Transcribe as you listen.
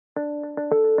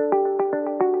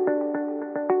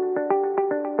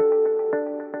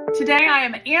Today I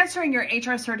am answering your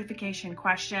HR certification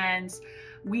questions.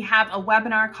 We have a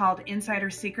webinar called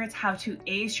Insider Secrets, How to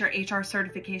Ace Your HR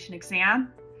Certification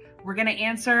Exam. We're going to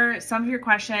answer some of your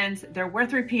questions. They're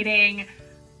worth repeating.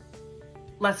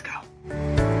 Let's go.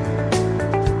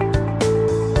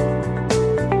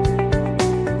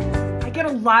 I get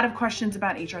a lot of questions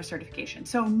about HR certification,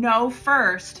 so know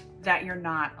first that you're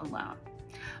not alone.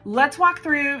 Let's walk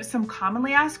through some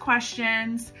commonly asked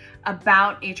questions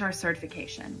about HR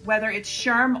certification. Whether it's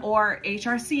SHRM or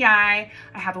HRCI, I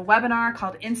have a webinar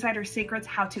called Insider Secrets,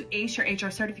 How to Ace Your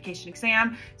HR Certification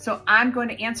Exam. So I'm going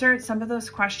to answer some of those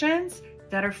questions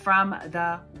that are from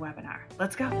the webinar.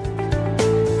 Let's go.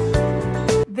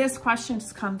 This question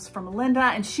just comes from Linda,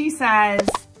 and she says,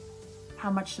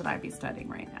 how much should I be studying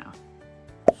right now?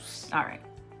 All right.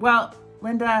 Well,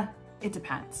 Linda, it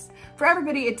depends. For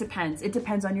everybody, it depends. It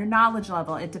depends on your knowledge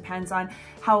level. It depends on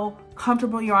how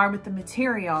comfortable you are with the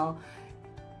material.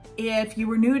 If you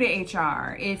were new to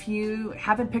HR, if you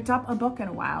haven't picked up a book in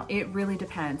a while, it really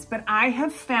depends. But I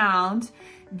have found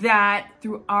that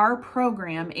through our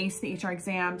program, ACE the HR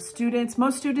Exam,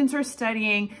 most students are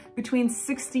studying between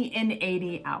 60 and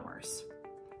 80 hours.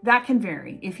 That can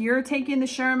vary. If you're taking the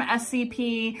SHRM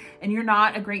SCP and you're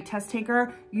not a great test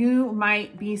taker, you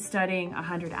might be studying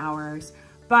 100 hours.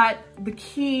 But the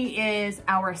key is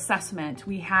our assessment.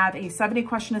 We have a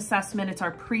 70-question assessment. It's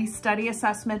our pre-study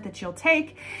assessment that you'll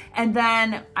take. And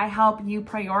then I help you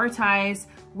prioritize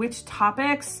which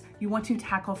topics you want to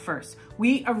tackle first.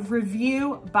 We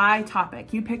review by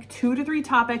topic. You pick 2 to 3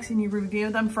 topics and you review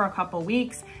them for a couple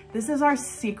weeks. This is our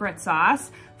secret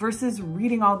sauce versus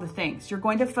reading all the things. You're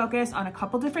going to focus on a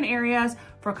couple different areas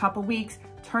for a couple weeks,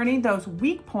 turning those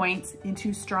weak points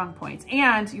into strong points.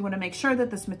 And you want to make sure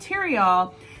that this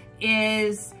material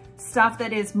is stuff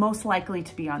that is most likely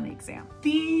to be on the exam.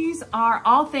 These are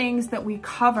all things that we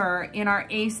cover in our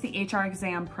ACE the HR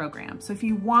Exam program. So if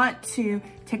you want to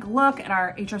take a look at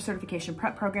our HR certification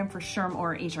prep program for SHRM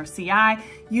or HRCI,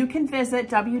 you can visit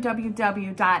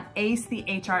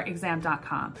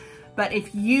www.acethehrexam.com. But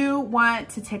if you want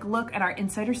to take a look at our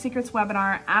Insider Secrets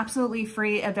webinar, absolutely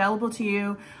free, available to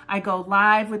you. I go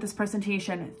live with this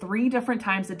presentation 3 different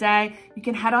times a day. You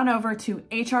can head on over to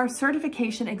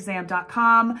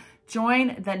hrcertificationexam.com,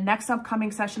 join the next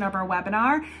upcoming session of our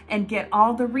webinar, and get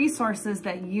all the resources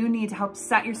that you need to help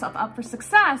set yourself up for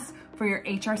success for your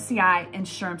HRCI and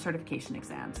SHRM certification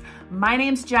exams. My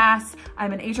name's Jess.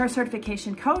 I'm an HR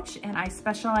certification coach, and I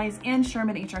specialize in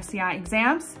SHRM and HRCI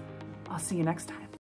exams. I'll see you next time.